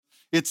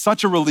It's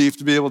such a relief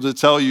to be able to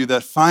tell you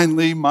that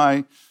finally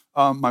my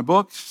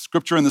book,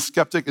 Scripture and the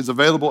Skeptic, is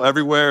available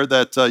everywhere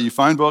that you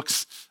find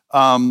books.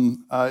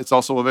 It's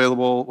also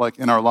available like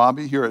in our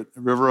lobby here at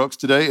River Oaks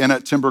today and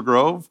at Timber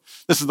Grove.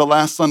 This is the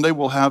last Sunday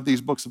we'll have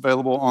these books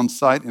available on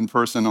site in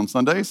person on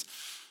Sundays.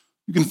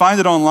 You can find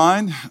it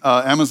online,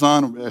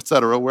 Amazon,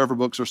 etc., wherever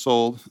books are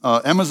sold.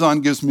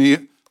 Amazon gives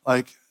me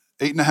like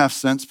 8.5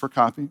 cents per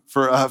copy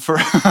for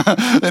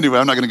anyway,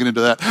 I'm not going to get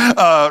into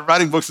that.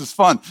 Writing books is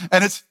fun,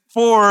 and it's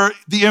for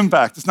the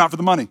impact. It's not for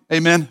the money.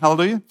 Amen.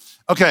 Hallelujah.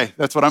 Okay,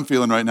 that's what I'm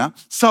feeling right now.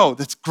 So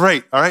that's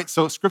great. All right.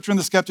 So Scripture and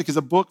the Skeptic is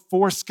a book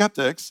for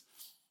skeptics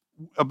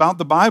about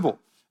the Bible,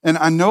 and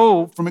I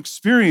know from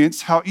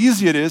experience how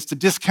easy it is to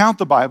discount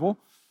the Bible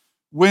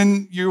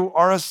when you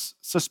are a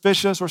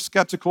suspicious or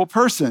skeptical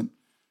person.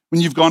 When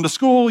you've gone to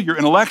school, you're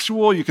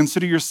intellectual, you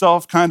consider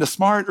yourself kind of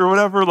smart or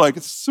whatever, like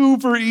it's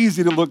super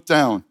easy to look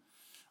down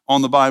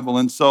on the Bible.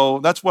 And so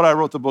that's what I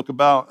wrote the book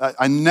about.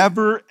 I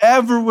never,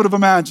 ever would have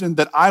imagined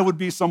that I would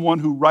be someone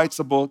who writes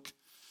a book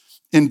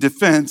in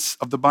defense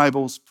of the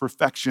Bible's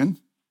perfection,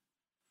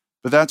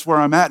 but that's where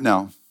I'm at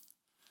now.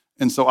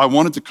 And so I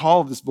wanted to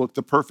call this book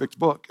The Perfect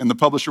Book. And the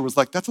publisher was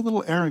like, that's a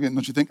little arrogant,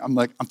 don't you think? I'm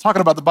like, I'm talking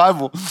about the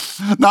Bible,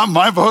 not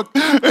my book.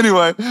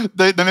 Anyway,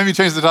 they made me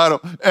change the title.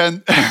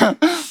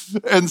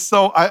 And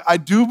so I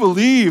do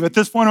believe at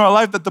this point in my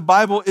life that the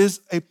Bible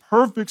is a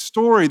perfect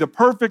story, the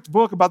perfect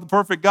book about the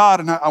perfect God.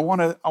 And I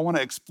want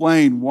to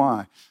explain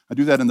why. I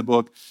do that in the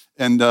book.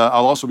 And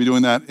I'll also be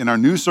doing that in our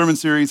new sermon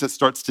series that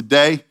starts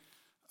today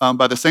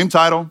by the same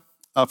title.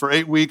 For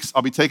 8 weeks,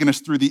 I'll be taking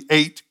us through the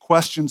 8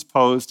 questions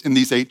posed in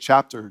these 8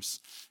 chapters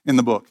in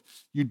the book.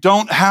 You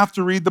don't have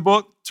to read the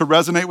book to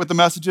resonate with the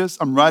messages.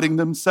 I'm writing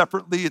them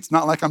separately. It's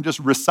not like I'm just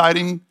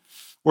reciting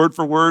word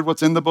for word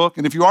what's in the book.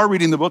 And if you are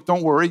reading the book,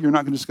 don't worry. You're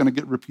not just going to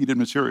get repeated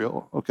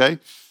material, okay?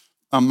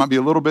 Might be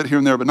a little bit here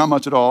and there, but not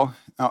much at all.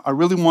 I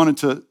really wanted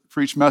to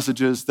preach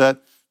messages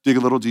that dig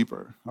a little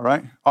deeper, all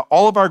right?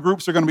 All of our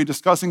groups are going to be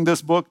discussing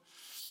this book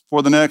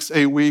for the next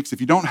 8 weeks. If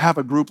you don't have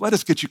a group, let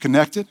us get you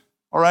connected.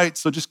 All right,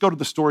 so just go to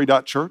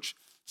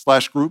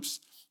thestory.church/groups.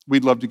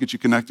 We'd love to get you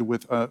connected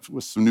with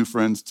some new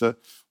friends to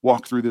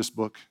walk through this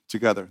book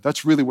together.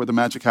 That's really where the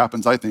magic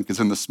happens, I think, is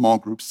in the small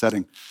group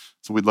setting.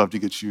 So we'd love to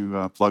get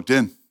you plugged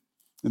in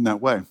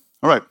that way.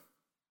 All right,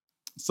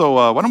 so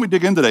why don't we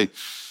dig in today?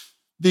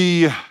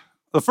 The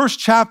first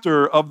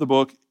chapter of the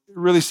book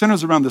really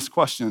centers around this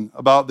question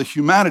about the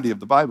humanity of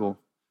the Bible.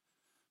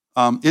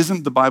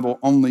 Isn't the Bible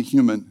only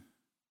human?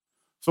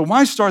 So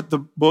why start the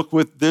book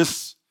with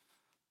this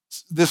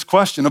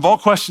question? Of all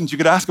questions you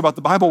could ask about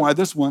the Bible, why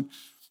this one?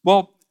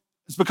 Well,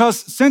 it's because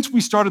since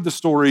we started the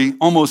story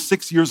almost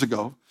 6 years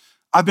ago,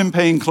 I've been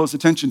paying close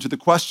attention to the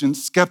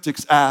questions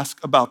skeptics ask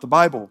about the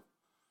Bible.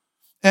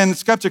 And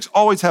skeptics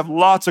always have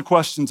lots of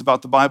questions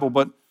about the Bible,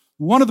 but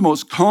one of the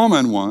most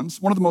common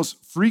ones, one of the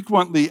most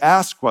frequently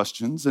asked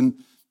questions, and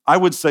I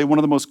would say one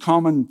of the most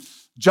common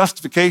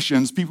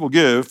justifications people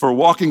give for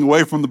walking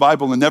away from the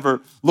Bible and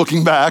never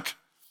looking back,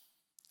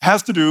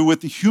 has to do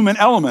with the human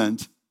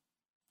element.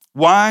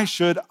 Why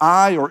should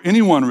I or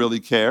anyone really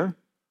care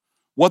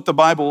what the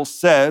Bible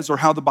says or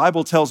how the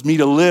Bible tells me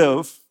to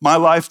live my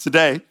life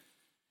today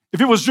if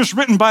it was just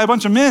written by a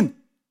bunch of men?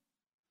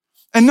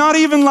 And not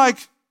even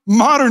like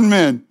modern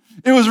men.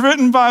 It was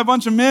written by a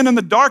bunch of men in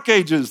the Dark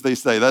Ages, they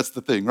say. That's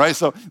the thing, right?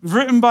 So it was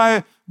written by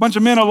a bunch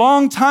of men a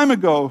long time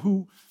ago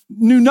who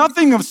knew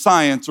nothing of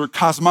science or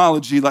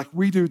cosmology like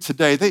we do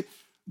today.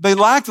 They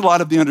lacked a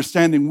lot of the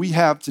understanding we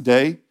have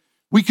today.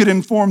 We could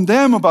inform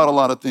them about a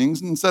lot of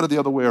things instead of the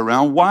other way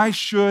around. Why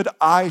should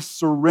I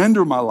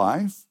surrender my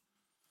life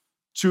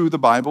to the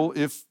Bible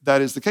if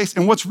that is the case?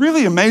 And what's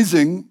really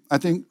amazing, I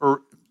think,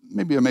 or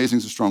maybe amazing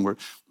is a strong word,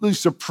 really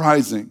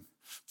surprising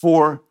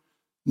for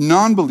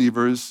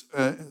non-believers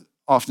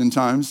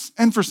oftentimes,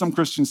 and for some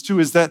Christians too,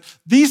 is that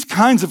these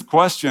kinds of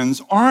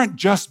questions aren't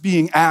just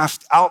being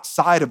asked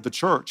outside of the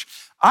church.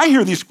 I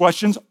hear these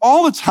questions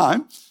all the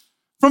time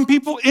from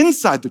people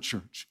inside the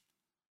church.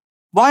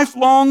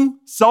 Lifelong,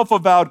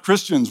 self-avowed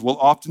Christians will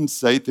often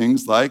say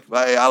things like,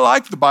 hey, I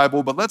like the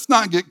Bible, but let's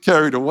not get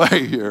carried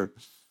away here.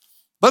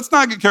 Let's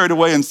not get carried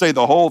away and say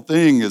the whole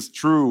thing is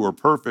true or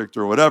perfect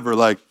or whatever.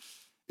 Like,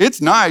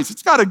 it's nice,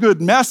 it's got a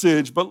good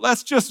message, but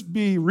let's just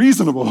be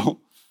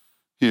reasonable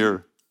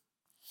here.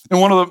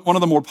 And one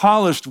of the more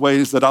polished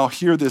ways that I'll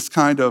hear this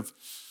kind of,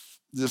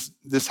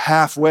 this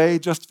halfway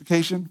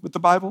justification with the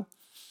Bible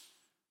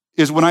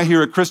is when I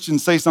hear a Christian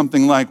say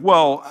something like,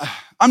 well,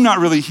 I'm not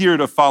really here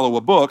to follow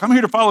a book. I'm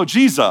here to follow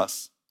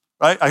Jesus,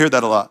 right? I hear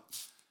that a lot.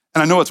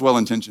 And I know it's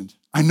well-intentioned.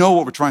 I know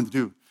what we're trying to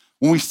do.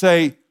 When we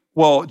say,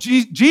 well,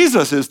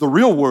 Jesus is the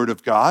real word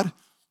of God,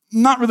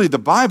 not really the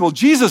Bible.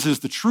 Jesus is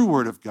the true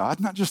word of God,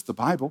 not just the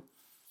Bible.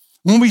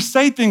 When we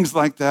say things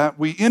like that,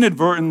 we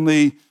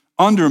inadvertently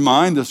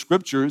undermine the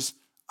scriptures.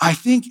 I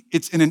think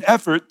it's in an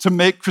effort to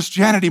make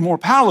Christianity more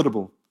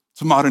palatable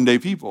to modern day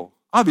people.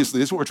 Obviously,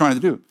 that's what we're trying to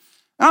do.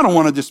 And I don't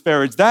want to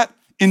disparage that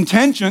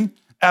intention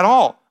at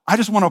all. I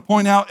just want to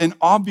point out an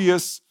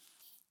obvious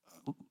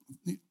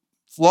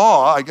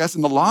flaw, I guess,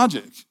 in the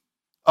logic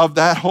of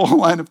that whole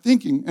line of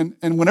thinking.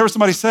 And whenever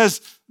somebody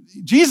says,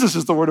 Jesus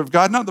is the Word of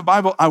God, not the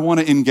Bible, I want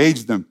to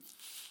engage them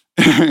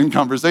in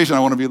conversation. I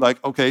want to be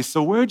like, okay,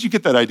 so where'd you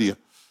get that idea?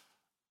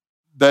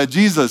 That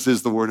Jesus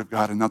is the Word of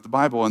God and not the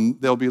Bible. And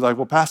they'll be like,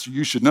 well, Pastor,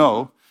 you should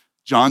know,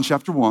 John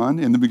chapter 1,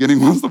 in the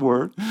beginning was the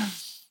Word,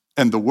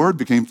 and the Word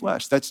became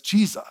flesh. That's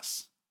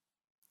Jesus.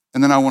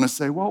 And then I want to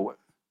say, well,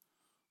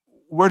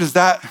 where does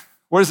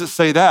it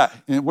say that?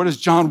 And where does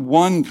John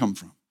 1 come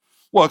from?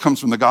 Well, it comes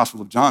from the Gospel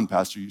of John,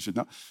 Pastor, you should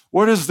know.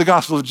 Where does the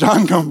Gospel of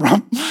John come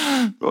from?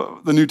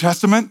 The New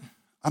Testament?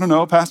 I don't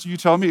know, Pastor, you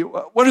tell me.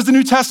 Where does the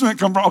New Testament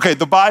come from? Okay,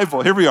 the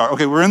Bible, here we are.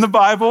 Okay, we're in the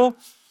Bible.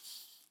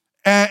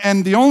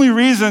 And the only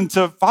reason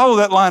to follow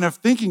that line of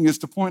thinking is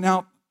to point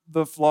out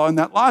the flaw in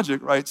that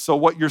logic, right? So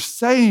what you're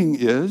saying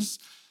is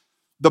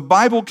the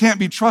Bible can't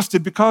be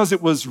trusted because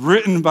it was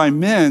written by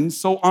men.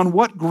 So on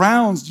what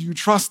grounds do you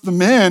trust the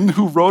men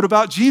who wrote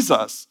about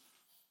Jesus?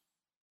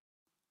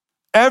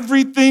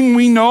 Everything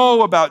we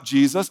know about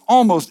Jesus,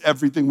 almost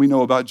everything we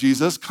know about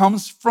Jesus,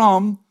 comes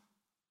from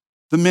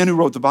the men who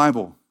wrote the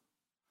Bible.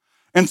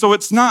 And so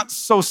it's not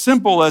so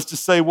simple as to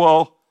say,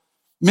 well,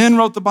 men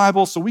wrote the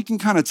Bible, so we can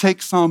kind of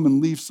take some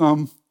and leave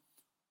some.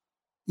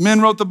 Men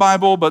wrote the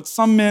Bible, but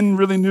some men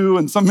really knew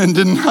and some men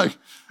didn't. It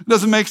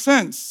doesn't make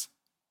sense.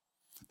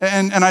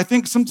 And I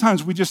think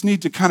sometimes we just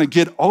need to kind of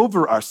get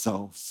over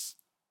ourselves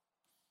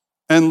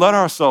and let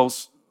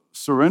ourselves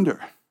surrender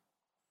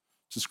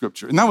to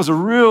Scripture. And that was a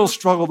real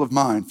struggle of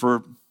mine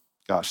for,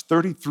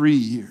 33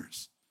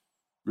 years,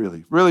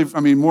 really. Really, I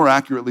mean, more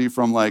accurately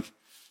from like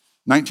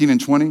 19 and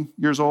 20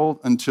 years old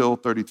until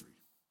 33.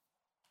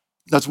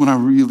 That's when I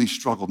really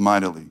struggled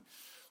mightily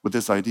with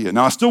this idea.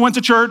 Now, I still went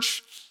to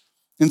church.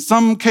 In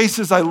some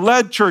cases, I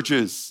led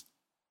churches,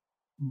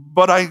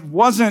 but I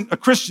wasn't a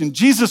Christian.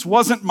 Jesus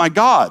wasn't my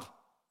God.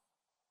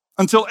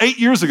 Until 8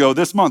 years ago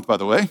this month, by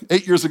the way,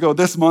 8 years ago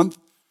this month,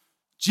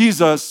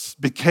 Jesus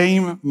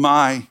became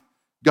my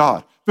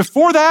God.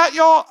 Before that,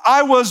 y'all,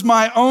 I was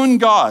my own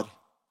God.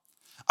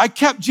 I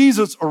kept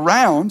Jesus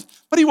around,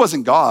 but he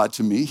wasn't God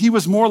to me. He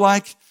was more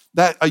like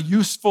a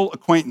useful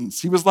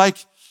acquaintance. He was like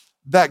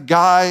that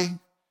guy,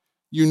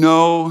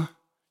 you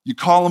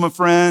call him a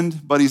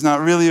friend, but he's not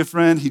really a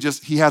friend.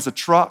 He has a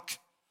truck.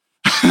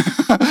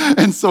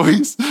 And so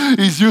he's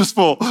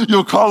useful.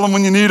 You'll call him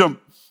when you need him.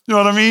 You know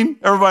what I mean?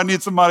 Everybody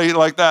needs somebody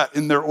like that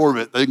in their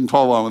orbit they can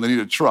call on when they need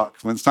a truck,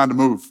 when it's time to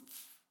move,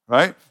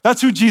 right?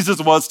 That's who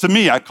Jesus was to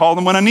me. I called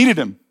him when I needed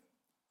him.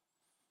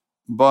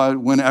 But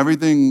when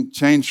everything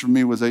changed for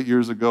me was 8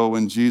 years ago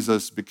when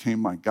Jesus became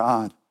my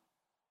God.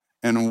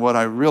 And what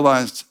I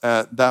realized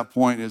at that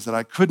point is that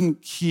I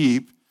couldn't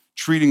keep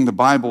treating the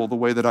Bible the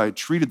way that I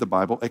treated the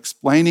Bible,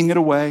 explaining it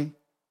away,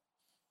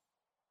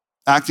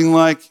 acting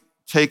like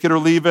take it or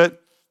leave it,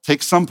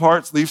 take some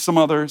parts, leave some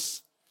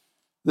others.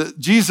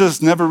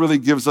 Jesus never really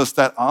gives us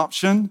that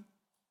option.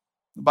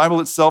 The Bible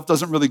itself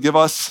doesn't really give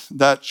us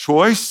that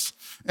choice.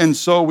 And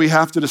so we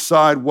have to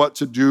decide what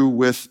to do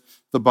with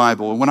the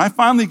Bible. And when I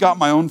finally got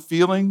my own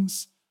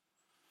feelings,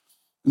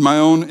 my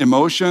own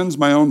emotions,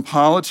 my own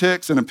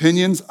politics and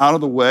opinions out of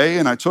the way,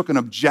 and I took an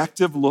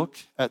objective look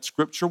at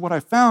Scripture, what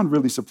I found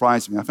really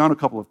surprised me. I found a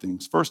couple of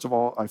things. First of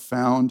all, I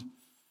found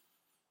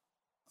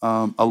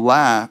a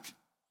lack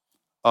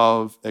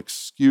of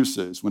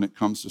excuses when it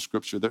comes to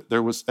Scripture.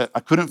 I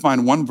couldn't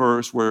find one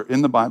verse where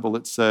in the Bible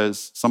it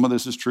says some of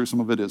this is true, some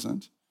of it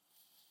isn't.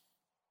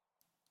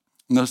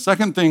 And the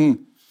second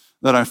thing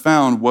that I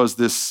found was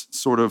this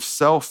sort of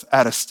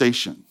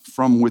self-attestation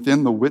from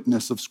within the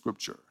witness of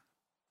Scripture.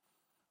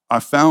 I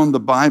found the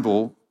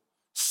Bible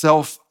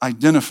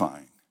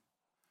self-identifying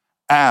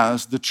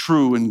as the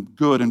true and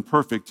good and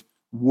perfect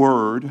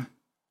Word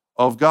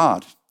of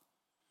God.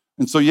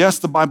 And so, yes,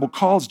 the Bible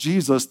calls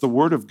Jesus the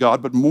Word of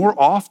God, but more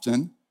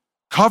often,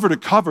 cover to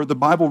cover, the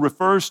Bible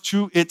refers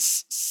to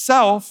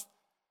itself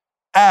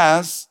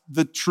as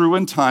the true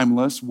and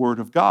timeless Word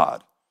of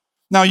God.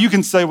 Now, you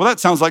can say, well, that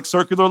sounds like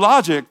circular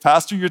logic.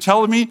 Pastor, you're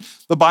telling me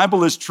the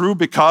Bible is true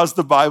because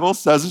the Bible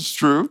says it's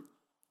true?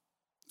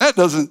 That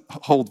doesn't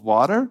hold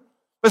water.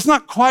 But it's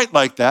not quite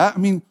like that. I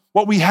mean,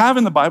 what we have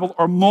in the Bible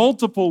are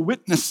multiple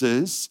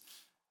witnesses,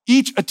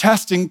 each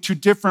attesting to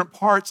different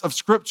parts of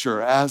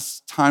Scripture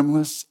as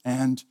timeless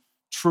and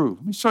true.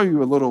 Let me show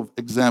you a little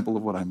example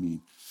of what I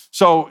mean.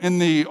 So in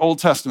the Old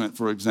Testament,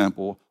 for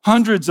example,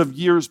 hundreds of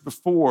years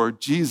before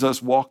Jesus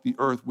walked the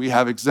earth, we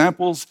have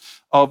examples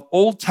of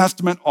Old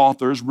Testament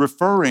authors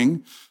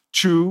referring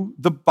to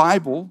the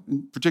Bible,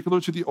 in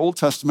particular to the Old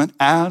Testament,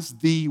 as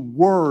the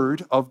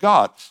Word of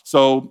God.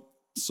 So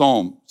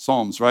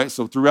Psalms, right?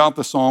 So throughout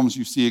the Psalms,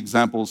 you see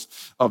examples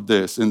of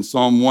this. In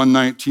Psalm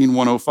 119,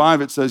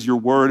 105, it says, your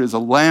word is a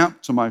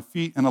lamp to my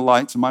feet and a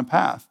light to my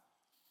path.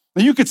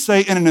 Now you could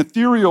say in an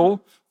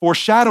ethereal,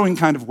 foreshadowing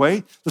kind of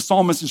way, the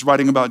psalmist is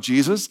writing about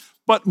Jesus,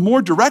 but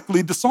more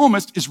directly, the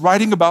psalmist is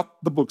writing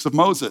about the books of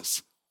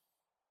Moses.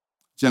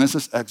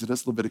 Genesis,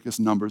 Exodus, Leviticus,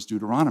 Numbers,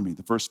 Deuteronomy,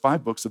 the first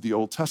 5 books of the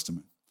Old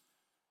Testament,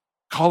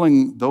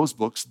 calling those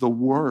books the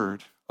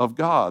Word of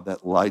God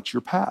that lights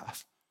your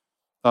path.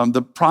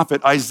 The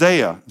prophet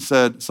Isaiah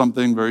said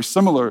something very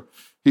similar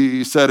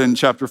He said in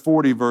chapter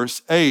 40,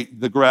 verse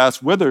 8, the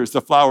grass withers,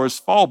 the flowers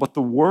fall, but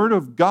the word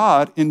of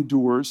God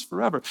endures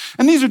forever.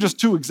 And these are just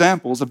two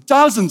examples of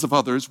dozens of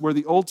others where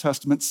the Old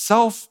Testament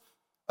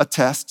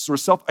self-attests or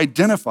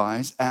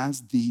self-identifies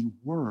as the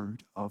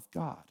word of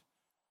God.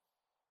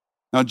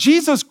 Now,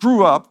 Jesus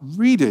grew up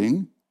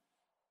reading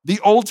the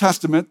Old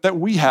Testament that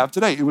we have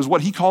today. It was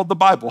what he called the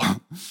Bible.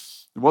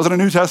 There wasn't a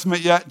New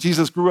Testament yet.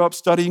 Jesus grew up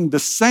studying the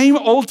same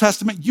Old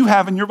Testament you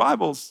have in your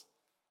Bibles.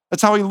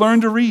 That's how he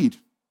learned to read,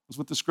 was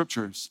with the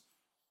scriptures.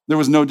 There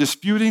was no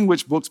disputing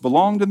which books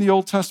belonged in the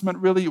Old Testament,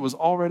 really. It was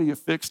already a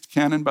fixed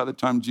canon by the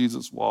time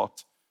Jesus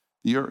walked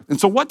the earth. And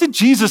so what did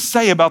Jesus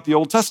say about the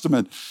Old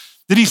Testament?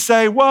 Did he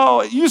say,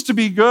 well, it used to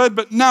be good,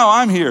 but now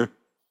I'm here?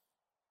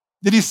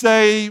 Did he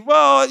say,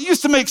 well, it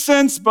used to make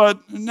sense,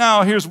 but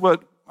now here's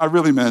what I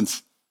really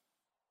meant?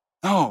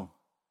 No.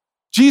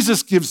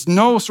 Jesus gives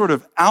no sort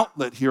of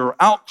outlet here or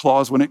out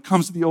clause when it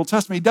comes to the Old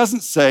Testament. He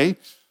doesn't say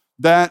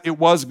that it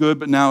was good,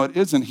 but now it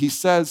isn't. He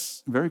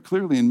says very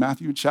clearly in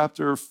Matthew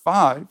chapter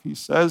 5, he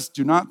says,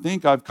 do not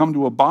think I've come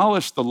to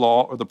abolish the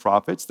law or the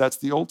prophets. That's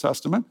the Old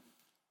Testament.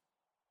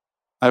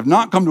 I have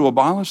not come to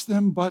abolish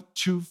them, but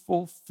to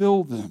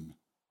fulfill them.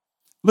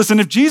 Listen,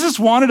 if Jesus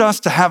wanted us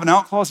to have an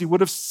out clause, he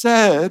would have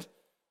said,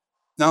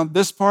 now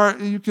this part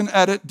you can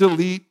edit,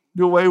 delete,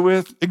 do away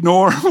with,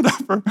 ignore,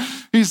 whatever.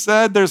 He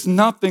said, there's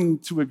nothing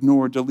to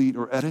ignore, delete,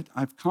 or edit.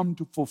 I've come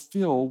to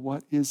fulfill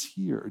what is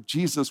here.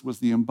 Jesus was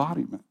the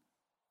embodiment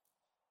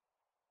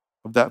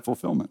of that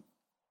fulfillment.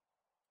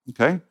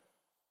 Okay?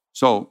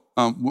 So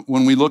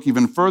when we look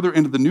even further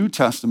into the New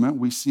Testament,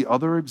 we see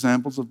other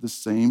examples of the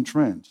same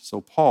trend. So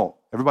Paul,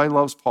 everybody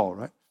loves Paul,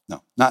 right?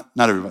 No, not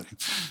everybody.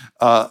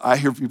 I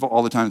hear people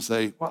all the time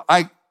say, well,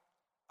 I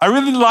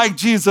really like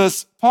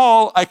Jesus.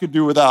 Paul, I could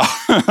do without.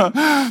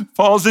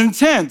 Paul's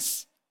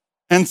intense.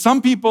 And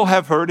some people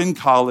have heard in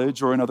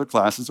college or in other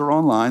classes or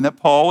online that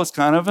Paul is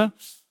kind of a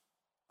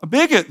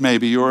bigot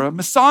maybe, or a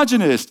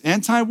misogynist,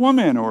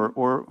 anti-woman,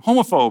 or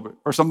homophobe,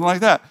 or something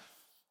like that.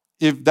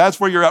 If that's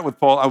where you're at with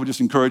Paul, I would just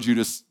encourage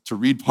you to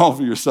read Paul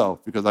for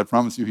yourself, because I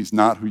promise you he's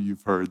not who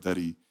you've heard that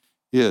he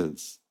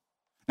is.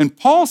 And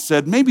Paul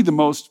said maybe the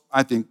most,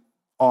 I think,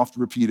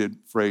 oft-repeated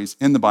phrase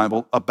in the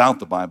Bible about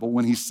the Bible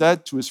when he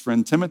said to his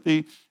friend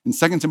Timothy in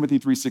 2 Timothy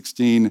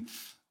 3:16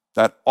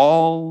 that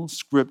all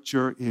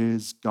Scripture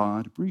is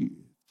God-breathed.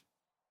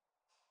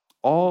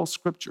 All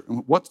Scripture.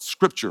 And what's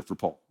Scripture for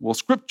Paul? Well,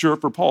 Scripture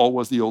for Paul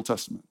was the Old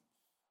Testament.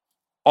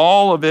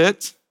 All of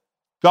it,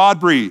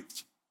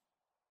 God-breathed,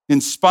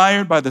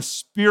 inspired by the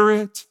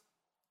Spirit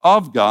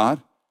of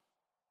God,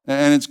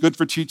 and it's good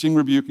for teaching,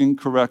 rebuking,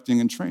 correcting,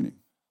 and training.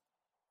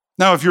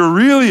 Now, if you're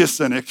really a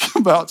cynic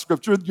about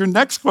Scripture, your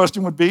next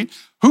question would be,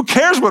 who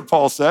cares what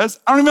Paul says?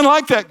 I don't even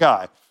like that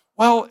guy.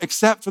 Well,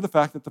 except for the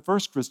fact that the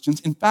first Christians,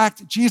 in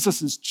fact,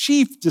 Jesus'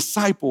 chief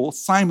disciple,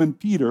 Simon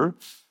Peter,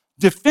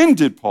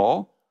 defended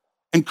Paul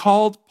and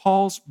called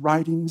Paul's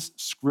writings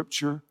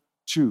Scripture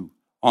too,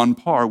 on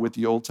par with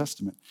the Old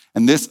Testament.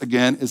 And this,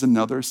 again, is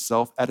another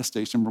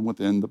self-attestation from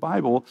within the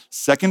Bible.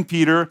 2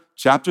 Peter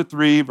chapter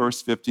 3,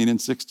 verse 15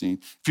 and 16.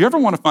 If you ever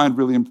want to find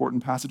really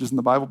important passages in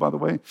the Bible, by the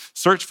way,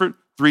 search for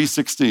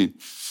 3:16.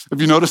 Have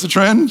you noticed a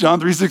trend?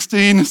 John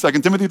 3:16,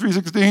 2 Timothy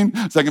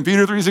 3:16, 2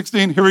 Peter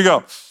 3:16. Here we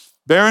go.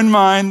 Bear in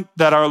mind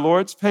that our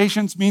Lord's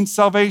patience means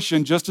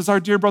salvation, just as our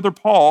dear brother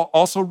Paul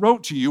also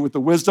wrote to you with the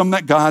wisdom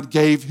that God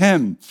gave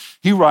him.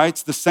 He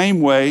writes the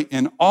same way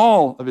in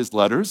all of his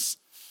letters.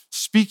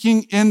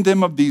 Speaking in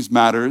them of these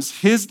matters,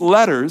 his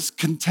letters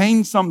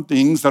contain some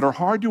things that are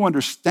hard to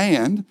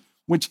understand,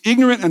 which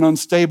ignorant and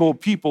unstable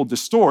people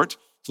distort.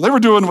 So they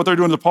were doing what they're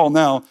doing to Paul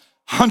now,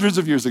 hundreds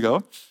of years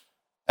ago.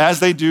 As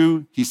they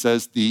do, he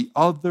says, the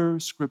other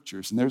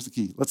scriptures. And there's the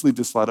key. Let's leave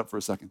this slide up for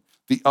a second.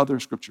 The other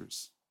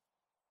scriptures.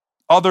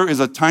 Other is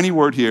a tiny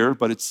word here,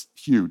 but it's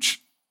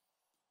huge.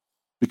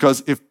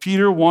 Because if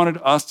Peter wanted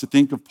us to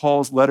think of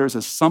Paul's letters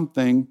as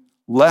something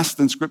less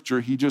than Scripture,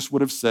 he just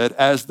would have said,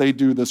 as they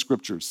do the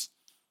Scriptures.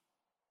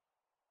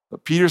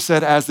 But Peter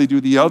said, as they do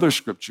the other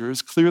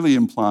Scriptures, clearly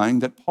implying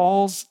that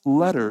Paul's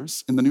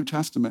letters in the New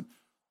Testament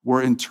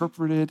were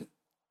interpreted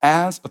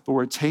as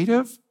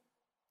authoritative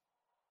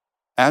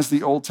as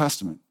the Old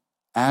Testament,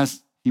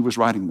 as he was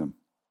writing them.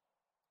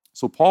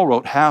 So Paul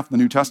wrote half the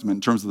New Testament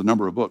in terms of the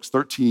number of books,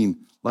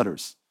 13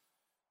 letters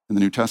in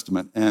the New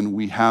Testament, and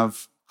we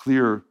have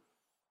clear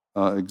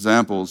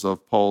examples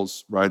of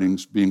Paul's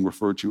writings being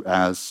referred to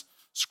as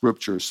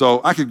Scripture.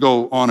 So I could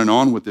go on and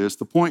on with this.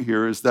 The point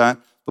here is that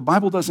the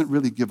Bible doesn't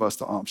really give us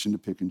the option to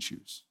pick and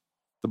choose.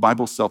 The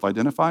Bible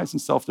self-identifies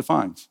and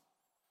self-defines.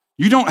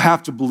 You don't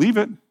have to believe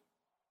it,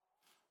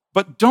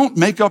 but don't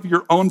make up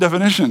your own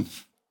definition.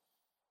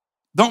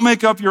 Don't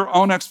make up your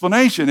own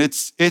explanation.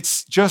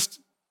 It's just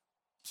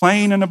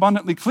plain and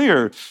abundantly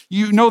clear.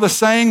 You know the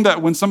saying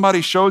that when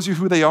somebody shows you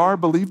who they are,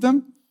 believe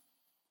them?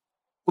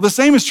 Well, the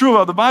same is true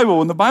about the Bible.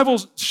 When the Bible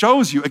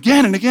shows you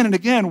again and again and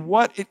again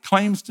what it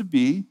claims to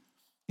be,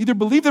 either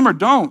believe them or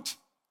don't.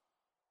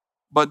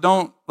 But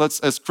let's,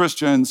 as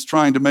Christians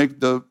trying to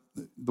make the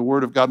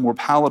Word of God more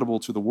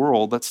palatable to the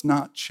world, let's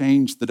not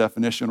change the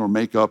definition or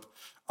make up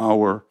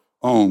our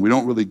own. We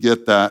don't really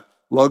get that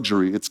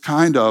luxury. It's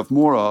kind of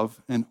more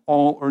of an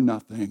all or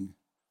nothing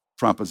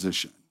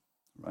proposition,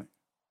 right?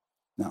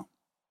 Now,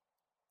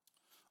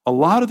 a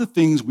lot of the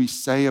things we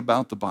say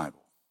about the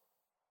Bible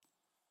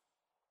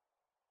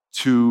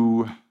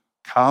to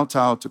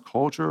kowtow to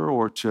culture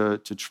or to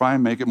try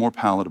and make it more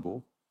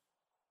palatable,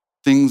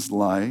 things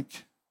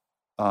like,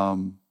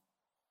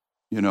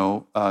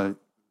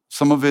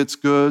 some of it's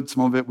good,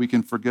 some of it we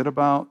can forget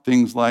about.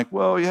 Things like,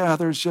 well, yeah,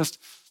 there's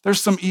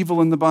some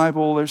evil in the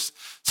Bible. There's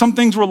some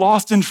things were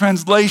lost in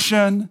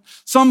translation.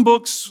 Some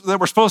books that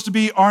were supposed to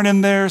be aren't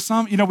in there.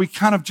 Some, we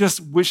kind of just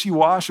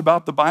wishy-wash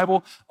about the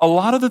Bible. A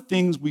lot of the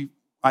things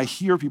I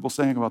hear people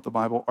saying about the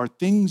Bible are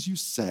things you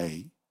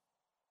say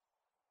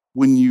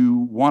when you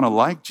want to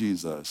like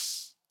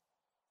Jesus,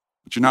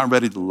 but you're not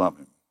ready to love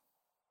him.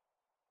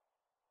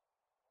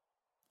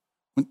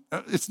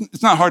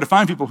 It's not hard to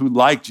find people who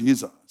like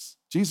Jesus.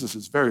 Jesus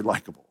is very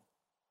likable.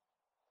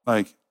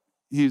 Like,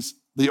 he's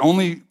the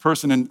only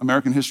person in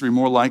American history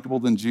more likable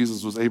than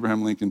Jesus was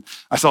Abraham Lincoln.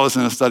 I saw this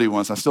in a study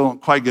once. I still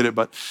don't quite get it,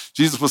 but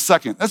Jesus was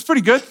second. That's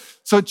pretty good.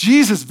 So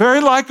Jesus, very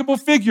likable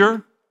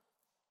figure.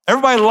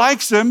 Everybody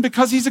likes him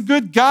because he's a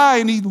good guy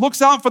and he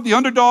looks out for the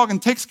underdog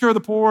and takes care of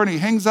the poor and he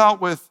hangs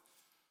out with,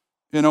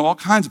 all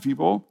kinds of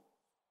people.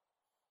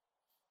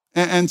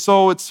 And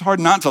so it's hard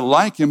not to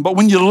like him. But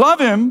when you love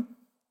him,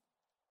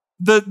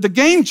 the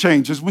game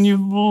changes. When you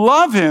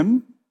love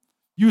him,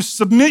 you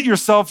submit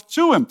yourself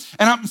to him.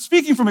 And I'm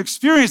speaking from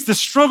experience. This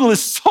struggle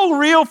is so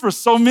real for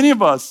so many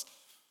of us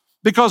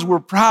because we're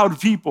proud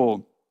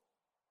people.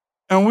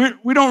 And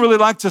we don't really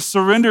like to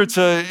surrender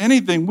to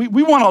anything.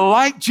 We want to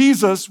like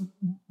Jesus,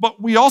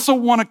 but we also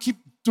want to keep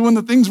doing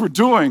the things we're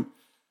doing.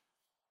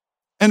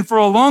 And for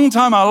a long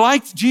time, I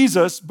liked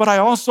Jesus, but I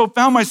also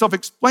found myself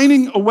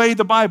explaining away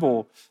the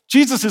Bible.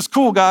 Jesus is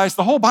cool, guys.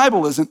 The whole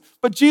Bible isn't,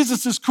 but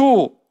Jesus is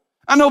cool.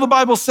 I know the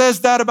Bible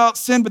says that about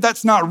sin, but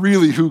that's not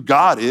really who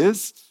God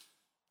is.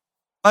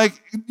 Like,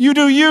 you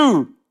do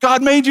you.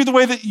 God made you the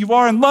way that you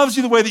are and loves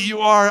you the way that you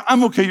are.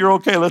 I'm okay, you're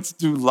okay. Let's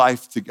do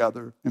life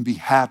together and be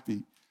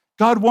happy.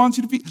 God wants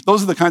you to be.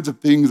 Those are the kinds of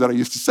things that I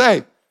used to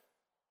say.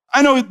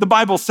 I know the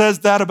Bible says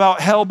that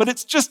about hell, but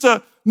it's just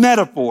a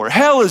metaphor.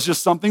 Hell is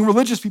just something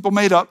religious people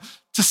made up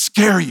to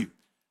scare you.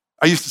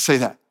 I used to say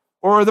that.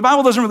 Or the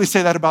Bible doesn't really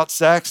say that about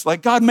sex.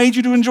 Like, God made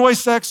you to enjoy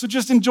sex, so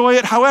just enjoy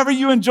it. However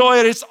you enjoy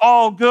it, it's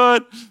all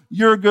good.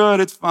 You're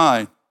good, it's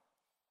fine.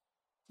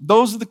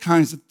 Those are the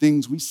kinds of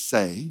things we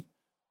say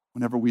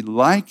whenever we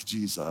like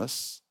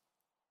Jesus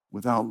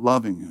without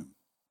loving him.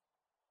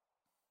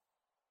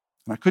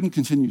 And I couldn't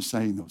continue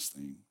saying those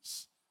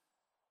things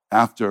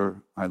after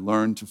I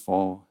learned to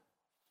fall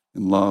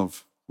in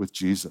love with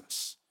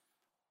Jesus.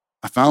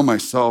 I found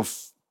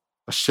myself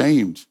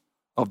ashamed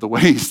of the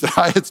ways that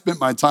I had spent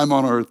my time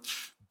on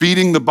earth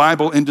beating the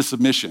Bible into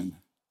submission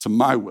to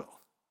my will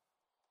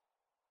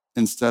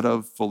instead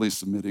of fully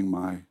submitting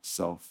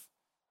myself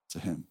to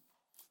him.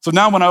 So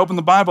now when I open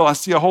the Bible, I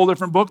see a whole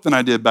different book than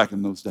I did back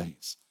in those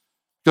days.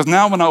 Because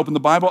now when I open the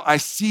Bible, I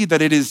see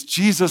that it is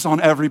Jesus on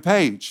every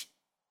page.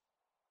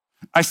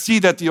 I see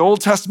that the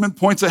Old Testament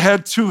points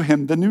ahead to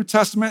him. The New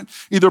Testament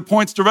either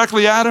points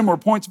directly at him or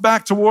points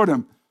back toward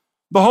him.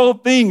 The whole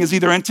thing is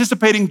either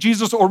anticipating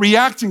Jesus or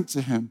reacting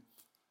to him.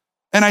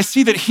 And I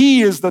see that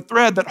he is the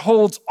thread that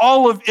holds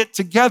all of it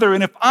together.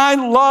 And if I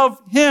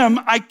love him,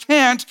 I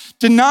can't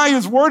deny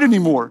his word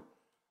anymore.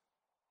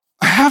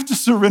 I have to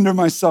surrender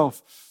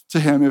myself to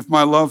him if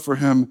my love for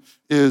him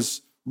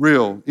is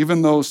real,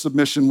 even though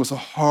submission was a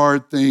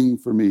hard thing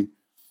for me.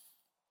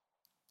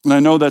 And I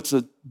know that's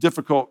a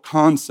difficult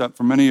concept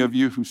for many of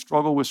you who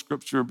struggle with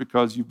Scripture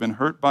because you've been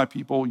hurt by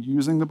people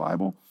using the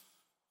Bible.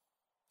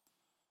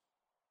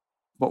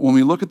 But when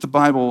we look at the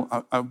Bible,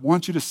 I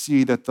want you to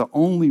see that the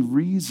only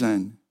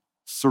reason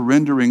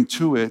surrendering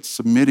to it,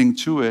 submitting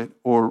to it,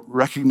 or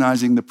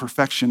recognizing the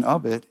perfection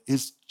of it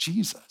is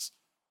Jesus.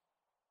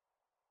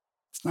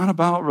 It's not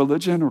about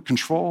religion or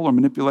control or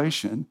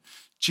manipulation.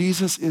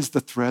 Jesus is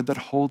the thread that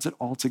holds it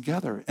all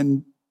together.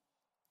 And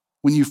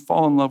when you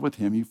fall in love with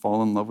him, you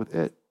fall in love with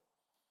it.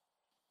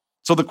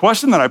 So the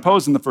question that I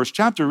posed in the first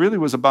chapter really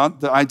was about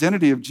the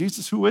identity of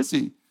Jesus. Who is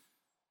he?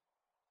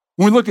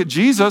 When we look at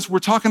Jesus, we're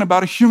talking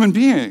about a human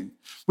being.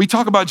 We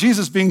talk about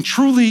Jesus being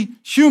truly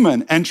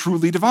human and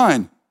truly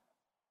divine,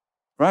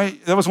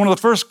 right? That was one of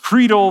the first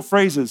creedal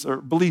phrases or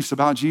beliefs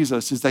about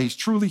Jesus, is that he's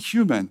truly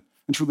human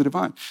and truly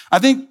divine. I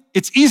think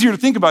it's easier to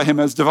think about him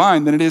as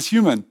divine than it is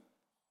human.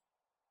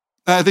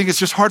 And I think it's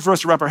just hard for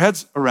us to wrap our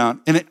heads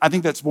around. And I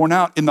think that's borne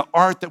out in the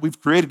art that we've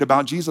created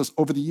about Jesus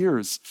over the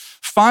years.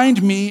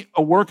 Find me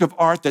a work of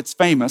art that's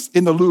famous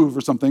in the Louvre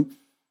or something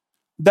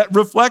that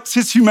reflects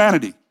his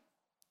humanity.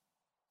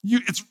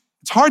 It's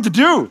hard to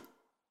do.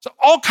 So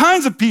all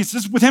kinds of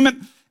pieces with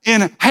him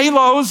in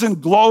halos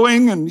and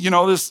glowing and,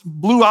 this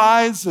blue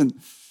eyes. And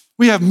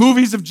we have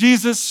movies of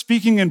Jesus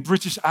speaking in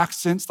British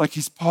accents like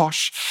he's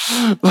posh.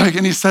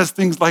 And he says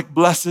things like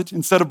blessed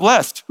instead of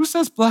blessed. Who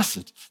says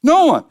blessed?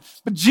 No one.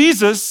 But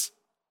Jesus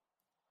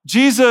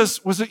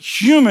was a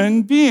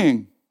human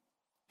being.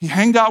 He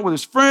hanged out with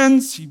his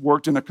friends. He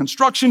worked in a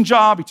construction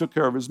job. He took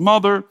care of his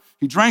mother.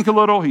 He drank a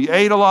little. He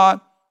ate a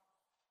lot.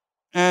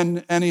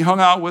 And he hung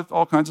out with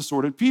all kinds of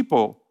sordid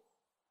people.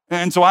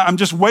 And so I'm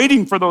just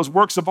waiting for those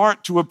works of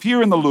art to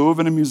appear in the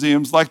Louvre and in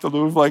museums like the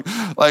Louvre. Like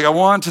I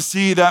want to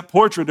see that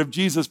portrait of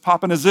Jesus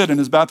popping his zit in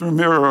his bathroom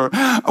mirror. Or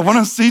I want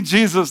to see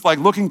Jesus like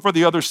looking for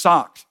the other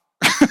sock,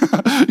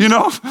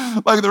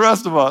 like the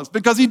rest of us,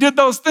 because he did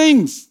those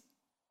things.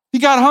 He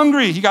got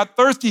hungry, he got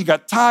thirsty, he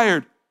got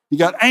tired, he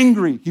got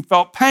angry, he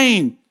felt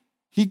pain.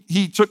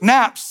 He took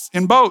naps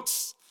in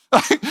boats.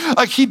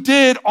 Like he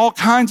did all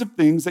kinds of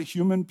things that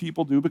human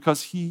people do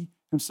because he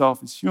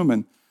himself is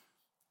human.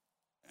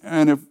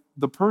 And if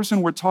the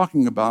person we're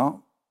talking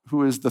about,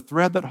 who is the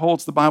thread that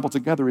holds the Bible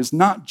together, is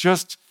not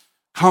just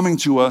coming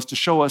to us to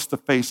show us the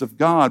face of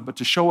God, but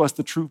to show us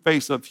the true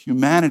face of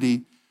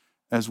humanity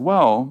as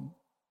well,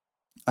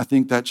 I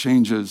think that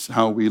changes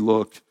how we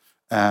look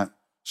at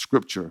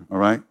Scripture, all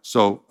right?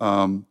 So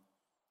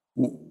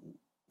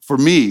for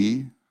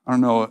me, I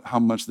don't know how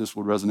much this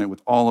will resonate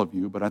with all of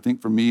you, but I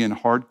think for me and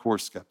hardcore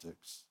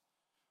skeptics,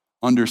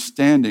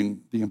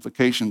 understanding the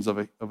implications of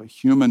a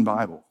human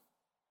Bible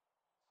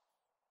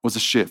was a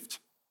shift.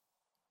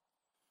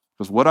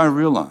 Because what I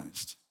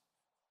realized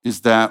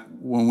is that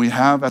when we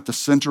have at the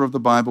center of the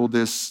Bible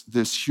this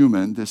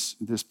human,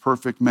 this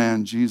perfect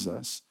man,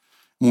 Jesus,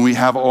 when we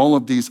have all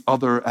of these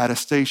other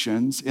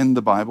attestations in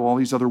the Bible, all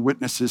these other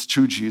witnesses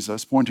to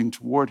Jesus pointing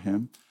toward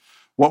him,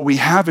 what we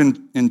have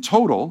in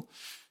total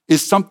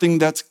is something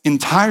that's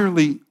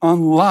entirely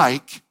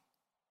unlike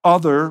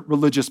other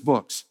religious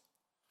books.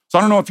 So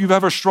I don't know if you've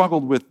ever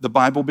struggled with the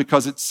Bible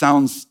because it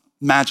sounds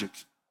magic.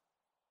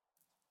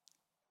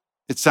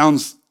 It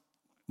sounds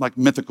like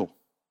mythical.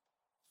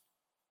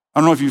 I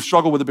don't know if you've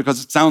struggled with it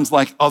because it sounds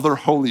like other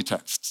holy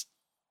texts.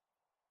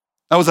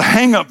 That was a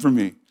hang-up for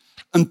me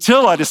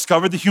until I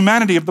discovered the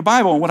humanity of the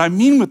Bible. And what I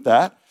mean with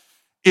that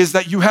is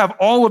that you have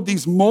all of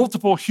these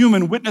multiple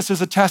human witnesses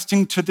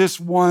attesting to this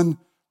one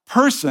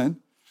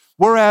person,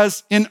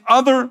 whereas in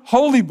other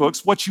holy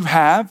books, what you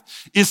have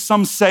is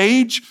some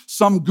sage,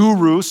 some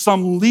guru,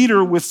 some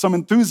leader with some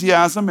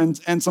enthusiasm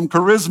and some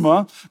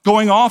charisma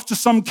going off to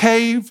some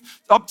cave,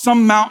 up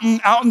some mountain,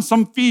 out in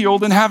some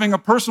field, and having a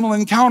personal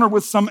encounter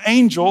with some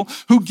angel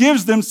who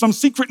gives them some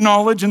secret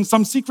knowledge and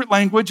some secret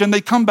language, and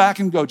they come back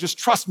and go, just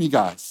trust me,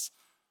 guys.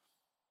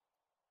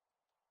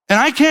 And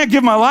I can't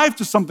give my life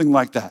to something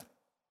like that.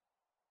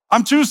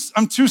 I'm too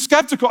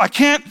skeptical. I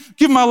can't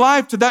give my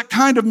life to that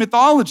kind of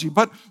mythology.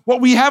 But what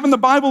we have in the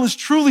Bible is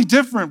truly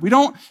different. We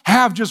don't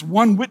have just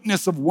one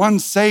witness of one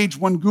sage,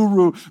 one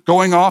guru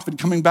going off and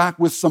coming back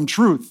with some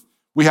truth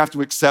we have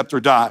to accept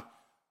or die.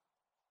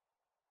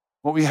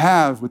 What we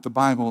have with the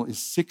Bible is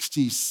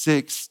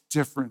 66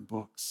 different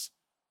books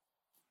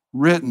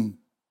written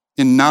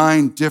in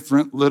 9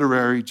 different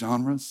literary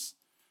genres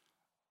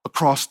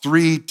across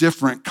 3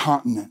 different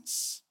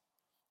continents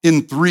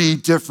in 3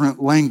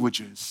 different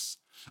languages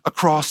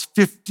across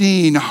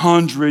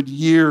 1,500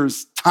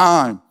 years'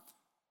 time.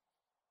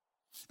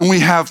 And we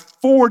have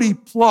 40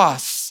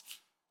 plus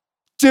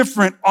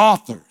different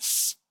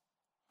authors,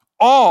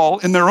 all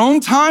in their own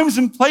times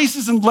and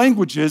places and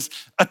languages,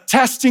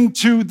 attesting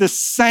to the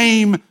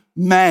same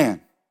man,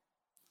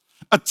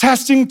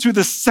 attesting to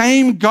the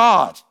same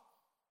God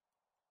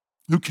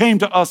who came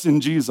to us in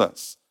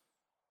Jesus.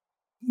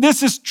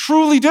 This is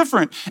truly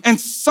different. And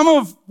some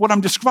of what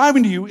I'm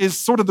describing to you is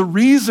sort of the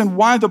reason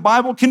why the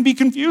Bible can be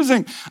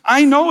confusing.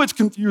 I know it's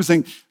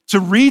confusing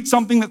to read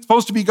something that's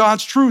supposed to be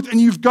God's truth,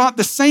 and you've got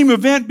the same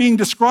event being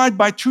described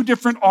by 2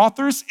 different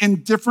authors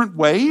in different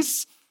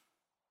ways.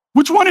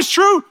 Which one is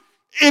true?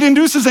 It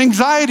induces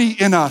anxiety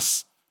in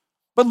us.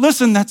 But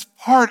listen, that's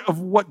part of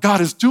what God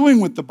is doing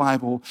with the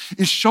Bible,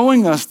 is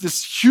showing us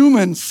this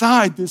human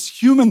side,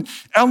 this human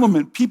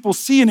element. People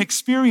see and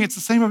experience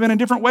the same event in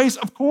different ways,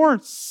 of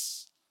course.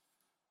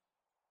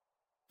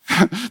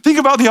 Think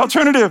about the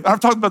alternative. I've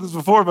talked about this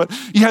before, but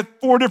you had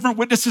 4 different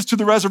witnesses to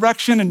the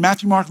resurrection, and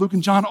Matthew, Mark, Luke,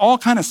 and John all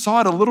kind of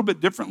saw it a little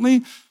bit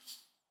differently.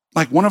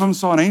 Like one of them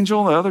saw an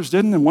angel, the others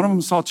didn't, and one of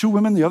them saw 2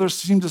 women, the others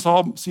seemed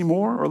to see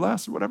more or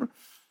less or whatever.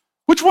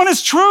 Which one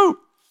is true?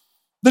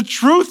 The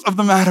truth of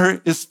the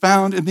matter is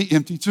found in the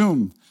empty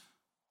tomb,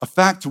 a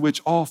fact to which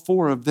all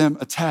 4 of them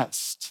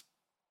attest.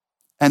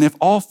 And if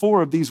all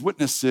 4 of these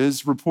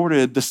witnesses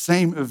reported the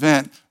same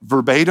event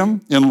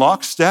verbatim, in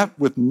lockstep,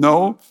 with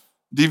no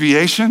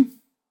deviation,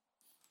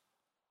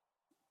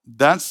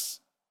 that's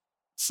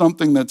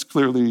something that's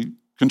clearly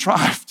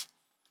contrived.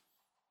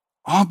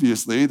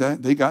 Obviously,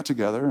 that they got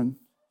together and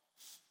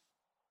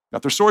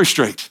got their story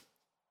straight.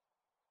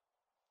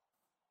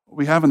 What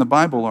we have in the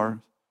Bible are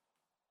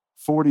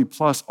 40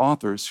 plus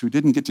authors who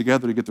didn't get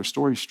together to get their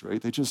story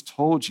straight. They just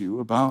told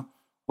you about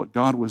what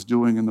God was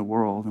doing in the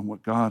world and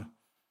what God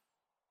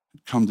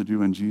had come to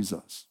do in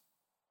Jesus.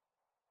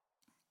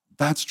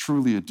 That's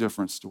truly a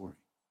different story.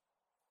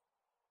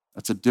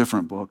 That's a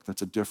different book.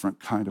 That's a different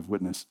kind of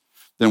witness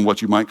than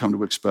what you might come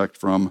to expect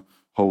from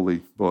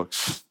holy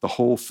books. The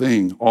whole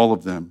thing, all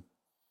of them,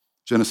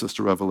 Genesis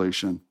to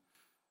Revelation,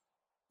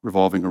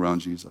 revolving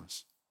around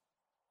Jesus.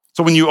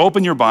 So when you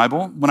open your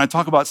Bible, when I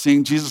talk about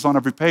seeing Jesus on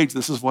every page,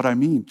 this is what I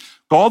mean.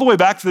 Go all the way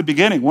back to the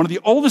beginning. One of the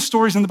oldest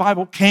stories in the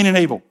Bible, Cain and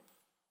Abel.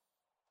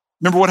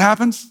 Remember what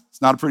happens?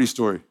 It's not a pretty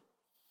story.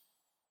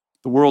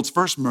 The world's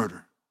first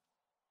murder,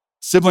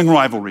 sibling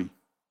rivalry.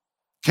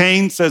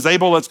 Cain says,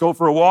 Abel, let's go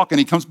for a walk. And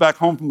he comes back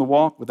home from the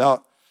walk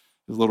without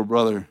his little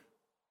brother.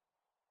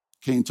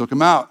 Cain took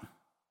him out.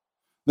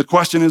 The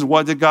question is,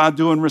 what did God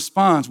do in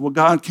response? Well,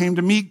 God came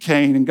to meet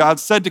Cain, and God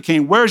said to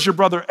Cain, where's your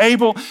brother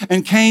Abel?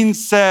 And Cain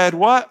said,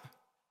 what?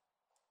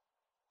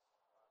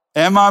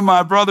 Am I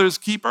my brother's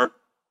keeper?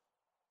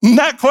 And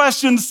that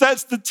question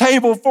sets the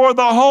table for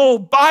the whole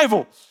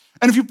Bible.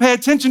 And if you pay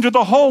attention to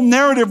the whole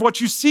narrative,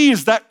 what you see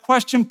is that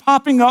question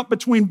popping up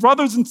between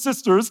brothers and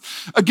sisters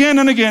again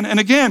and again and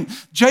again.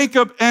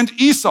 Jacob and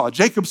Esau.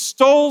 Jacob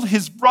stole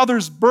his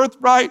brother's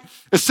birthright,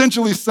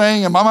 essentially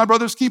saying, am I my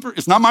brother's keeper?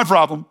 It's not my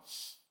problem.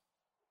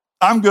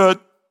 I'm good.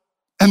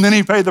 And then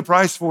he paid the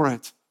price for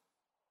it.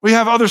 We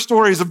have other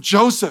stories of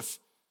Joseph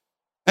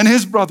and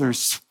his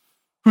brothers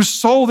who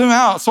sold him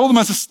out, sold him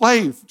as a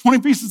slave, 20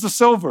 pieces of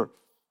silver.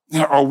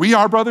 Are we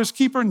our brother's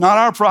keeper? Not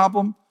our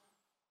problem.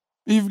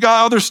 You've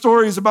got other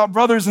stories about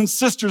brothers and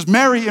sisters,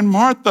 Mary and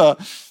Martha.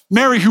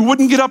 Mary, who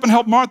wouldn't get up and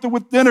help Martha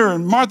with dinner,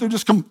 and Martha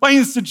just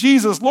complains to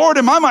Jesus, Lord,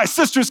 am I my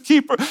sister's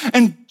keeper?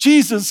 And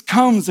Jesus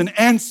comes and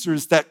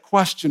answers that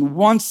question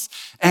once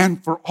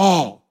and for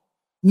all.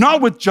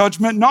 Not with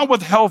judgment, not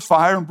with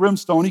hellfire and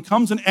brimstone. He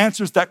comes and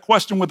answers that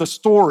question with a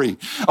story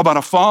about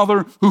a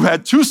father who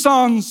had two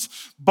sons,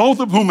 both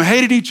of whom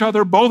hated each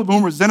other, both of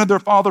whom resented their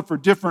father for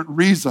different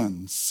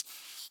reasons,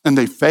 and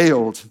they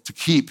failed to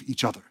keep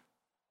each other.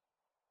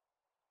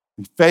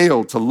 They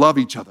failed to love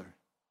each other.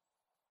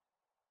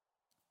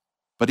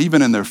 But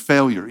even in their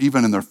failure,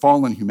 even in their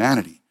fallen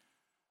humanity,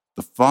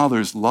 the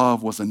Father's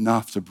love was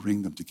enough to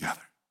bring them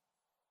together.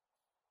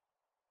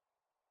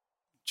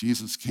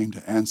 Jesus came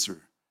to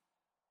answer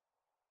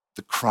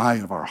the cry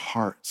of our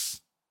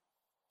hearts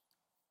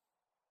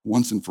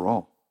once and for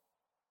all.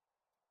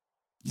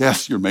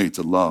 Yes, you're made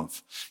to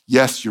love.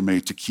 Yes, you're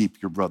made to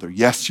keep your brother.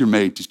 Yes, you're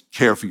made to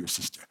care for your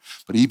sister.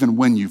 But even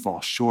when you fall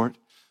short,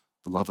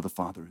 the love of the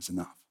Father is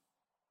enough.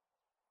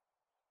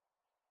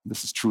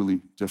 This is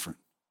truly different,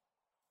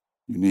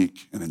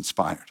 unique, and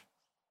inspired.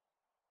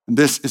 And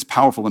this is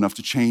powerful enough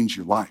to change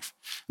your life.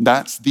 And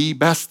that's the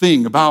best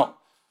thing about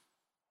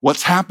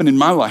what's happened in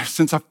my life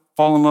since I've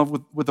fallen in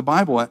love with the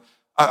Bible.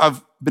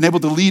 I've been able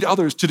to lead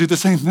others to do the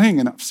same thing.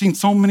 And I've seen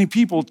so many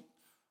people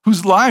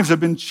whose lives have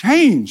been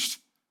changed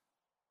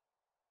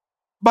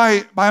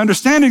by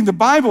understanding the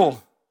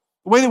Bible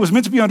the way that it was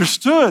meant to be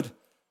understood.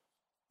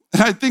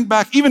 And I think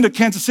back even to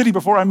Kansas City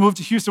before I moved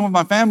to Houston with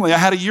my family. I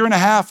had a year and a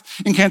half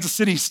in Kansas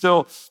City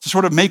still to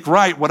sort of make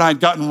right what I'd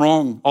gotten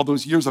wrong all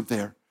those years up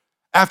there.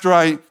 After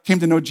I came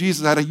to know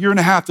Jesus, I had a year and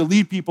a half to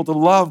lead people to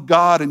love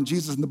God and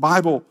Jesus and the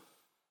Bible.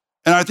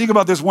 And I think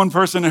about this one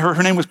person, and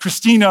her name was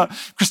Christina.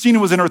 Christina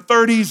was in her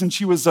 30s, and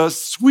she was a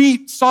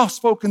sweet,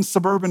 soft-spoken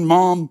suburban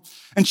mom.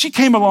 And she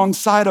came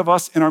alongside of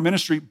us in our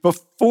ministry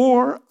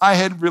before I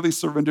had really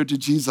surrendered to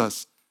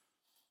Jesus.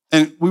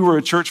 And we were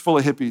a church full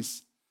of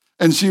hippies.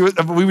 And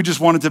we just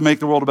wanted to make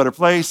the world a better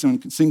place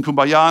and sing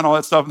Kumbaya and all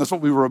that stuff. And that's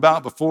what we were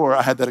about before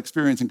I had that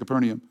experience in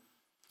Capernaum.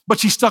 But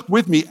she stuck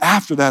with me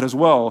after that as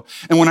well.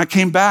 And when I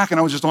came back and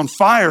I was just on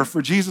fire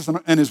for Jesus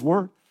and his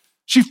word,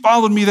 she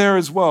followed me there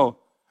as well.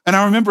 And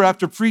I remember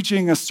after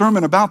preaching a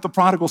sermon about the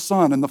prodigal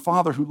son and the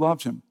father who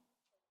loved him,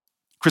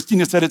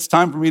 Christina said, it's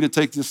time for me to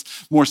take this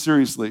more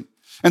seriously.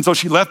 And so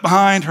she left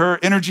behind her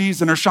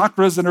energies and her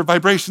chakras and her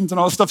vibrations and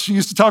all the stuff she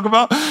used to talk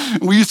about.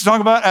 And we used to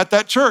talk about at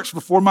that church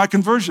before my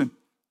conversion.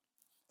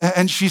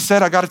 And she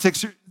said, I got to take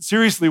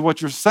seriously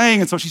what you're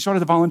saying. And so she started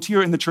to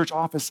volunteer in the church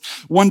office.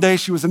 One day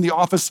she was in the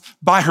office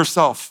by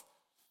herself.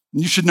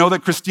 And you should know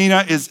that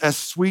Christina is as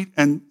sweet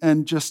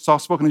and just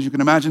soft-spoken as you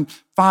can imagine.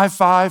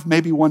 5'5",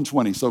 maybe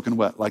 120, soaking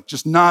wet. Like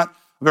just not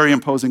a very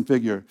imposing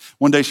figure.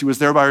 One day she was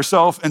there by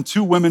herself and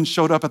two women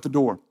showed up at the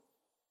door.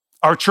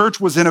 Our church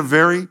was in a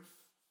very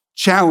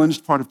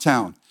challenged part of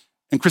town.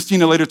 And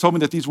Christina later told me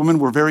that these women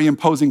were very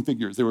imposing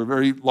figures. They were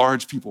very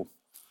large people.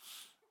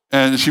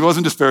 And she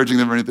wasn't disparaging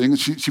them or anything.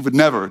 She would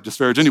never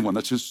disparage anyone.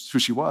 That's just who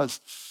she was.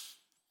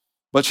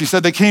 But she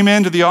said they came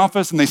into the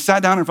office and they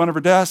sat down in front of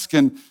her desk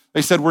and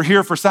they said, we're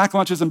here for sack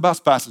lunches and bus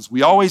passes.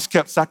 We always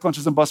kept sack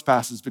lunches and bus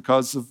passes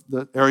because of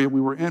the area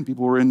we were in.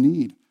 People were in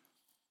need.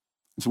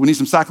 And so we need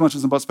some sack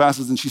lunches and bus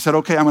passes. And she said,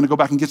 okay, I'm going to go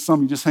back and get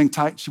some. You just hang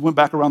tight. She went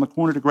back around the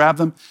corner to grab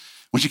them.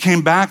 When she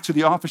came back to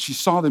the office, she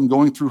saw them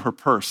going through her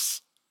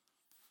purse.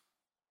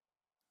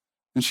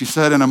 And she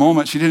said in a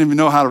moment, she didn't even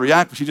know how to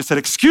react, but she just said,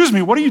 excuse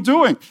me, what are you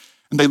doing?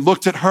 And they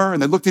looked at her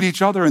and they looked at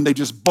each other and they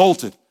just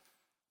bolted.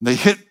 They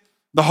hit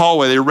the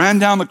hallway. They ran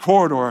down the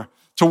corridor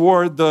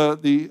toward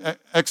the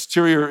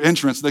exterior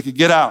entrance so they could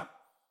get out.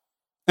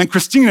 And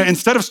Christina,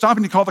 instead of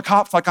stopping to call the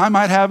cops like I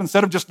might have,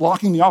 instead of just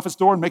locking the office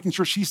door and making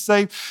sure she's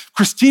safe,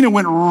 Christina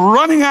went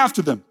running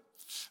after them.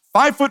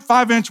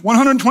 5'5",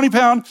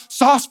 120-pound,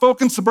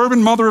 soft-spoken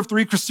suburban mother of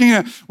three,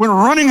 Christina went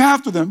running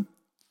after them,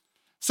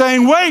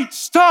 saying, wait,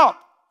 stop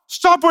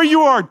where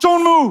you are,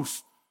 don't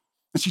move.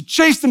 And she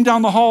chased them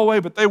down the hallway,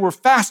 but they were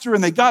faster,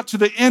 and they got to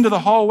the end of the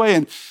hallway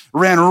and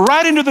ran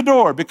right into the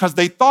door because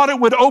they thought it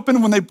would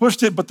open when they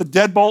pushed it, but the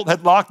deadbolt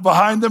had locked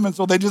behind them, and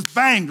so they just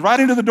banged right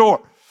into the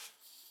door.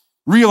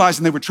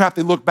 Realizing they were trapped,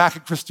 they looked back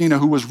at Christina,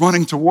 who was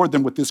running toward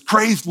them with this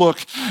crazed look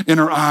in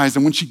her eyes.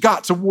 And when she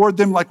got toward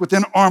them, like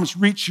within arm's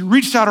reach, she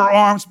reached out her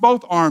arms,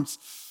 both arms,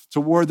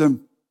 toward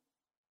them.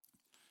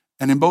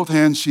 And in both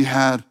hands, she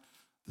had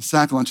the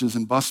sack lunches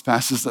and bus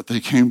passes that they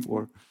came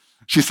for.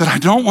 She said, I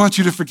don't want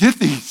you to forget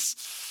these.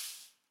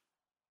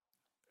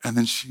 And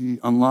then she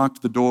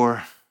unlocked the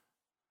door,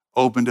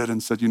 opened it,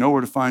 and said, you know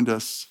where to find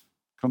us.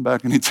 Come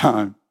back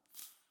anytime.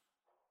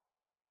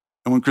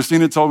 And when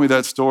Christina told me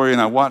that story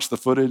and I watched the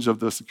footage of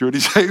the security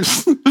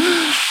tapes,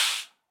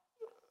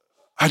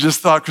 I just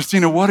thought,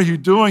 Christina, what are you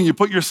doing? You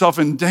put yourself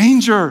in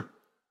danger.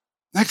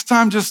 Next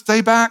time, just stay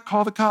back,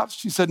 call the cops.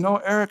 She said, no,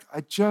 Eric, I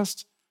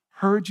just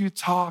heard you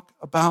talk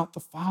about the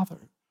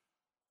Father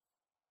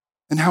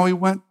and how he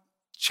went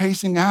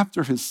chasing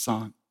after his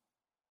son.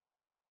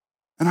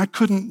 And I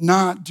couldn't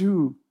not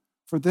do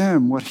for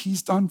them what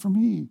he's done for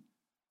me.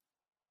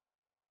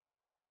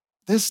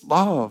 This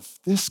love,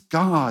 this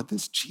God,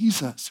 this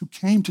Jesus who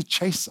came to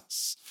chase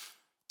us,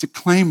 to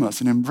claim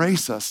us and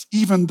embrace us,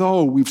 even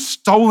though we've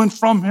stolen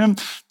from him,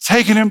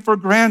 taken him for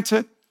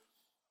granted,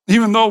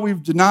 even though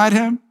we've denied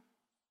him,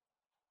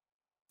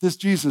 this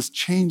Jesus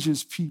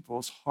changes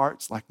people's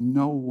hearts like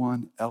no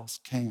one else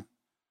can.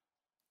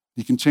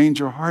 He can change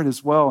your heart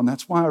as well, and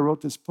that's why I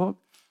wrote this book,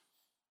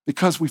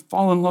 because we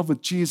fall in love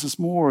with Jesus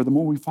more the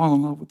more we fall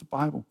in love with the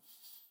Bible.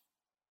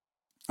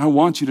 I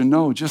want you to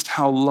know just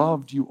how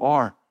loved you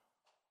are.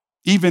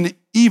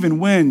 Even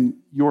when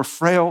your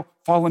frail,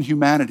 fallen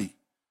humanity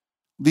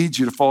leads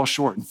you to fall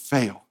short and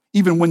fail,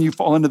 even when you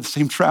fall into the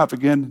same trap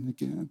again and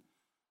again,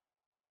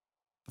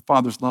 the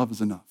Father's love is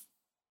enough.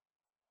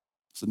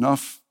 It's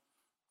enough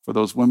for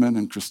those women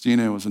and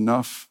Christina. It was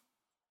enough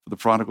for the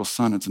prodigal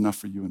son. It's enough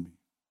for you and me.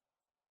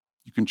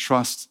 You can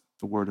trust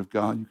the Word of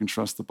God. You can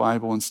trust the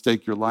Bible and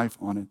stake your life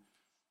on it.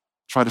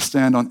 Try to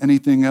stand on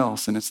anything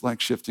else, and it's like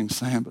shifting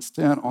sand, but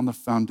stand on the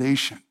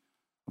foundation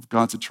of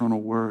God's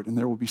eternal word, and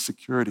there will be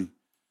security,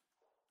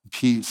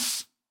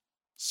 peace,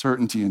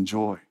 certainty, and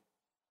joy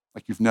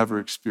like you've never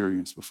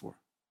experienced before.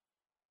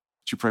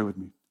 Would you pray with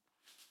me?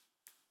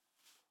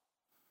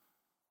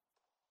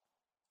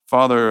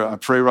 Father, I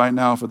pray right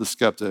now for the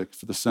skeptic,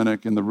 for the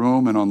cynic in the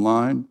room and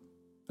online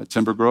at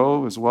Timber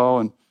Grove as well,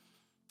 and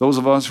those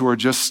of us who are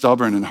just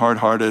stubborn and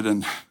hard-hearted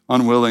and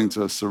unwilling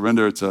to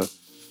surrender to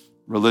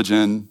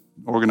religion,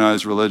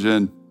 organized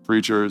religion,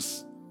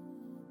 preachers,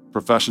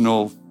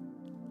 professional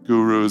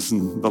gurus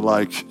and the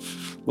like.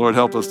 Lord,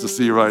 help us to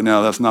see right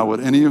now that's not what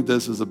any of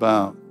this is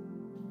about.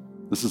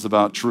 This is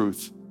about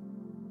truth.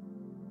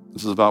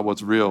 This is about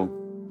what's real.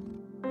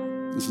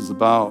 This is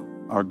about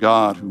our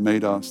God who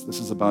made us. This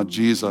is about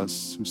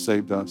Jesus who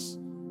saved us.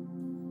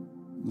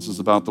 This is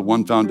about the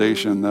one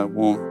foundation that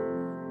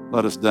won't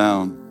let us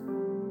down.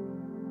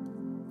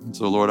 And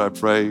so, Lord, I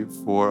pray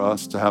for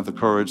us to have the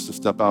courage to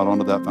step out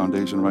onto that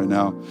foundation right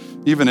now.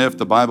 Even if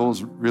the Bible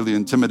is really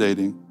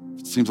intimidating,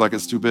 it seems like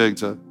it's too big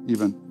to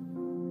even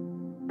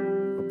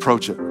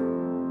approach it.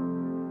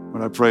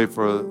 But I pray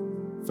for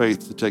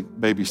faith to take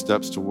baby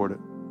steps toward it.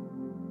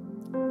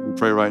 We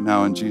pray right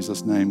now in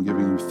Jesus' name,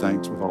 giving you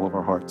thanks with all of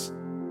our hearts.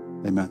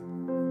 Amen.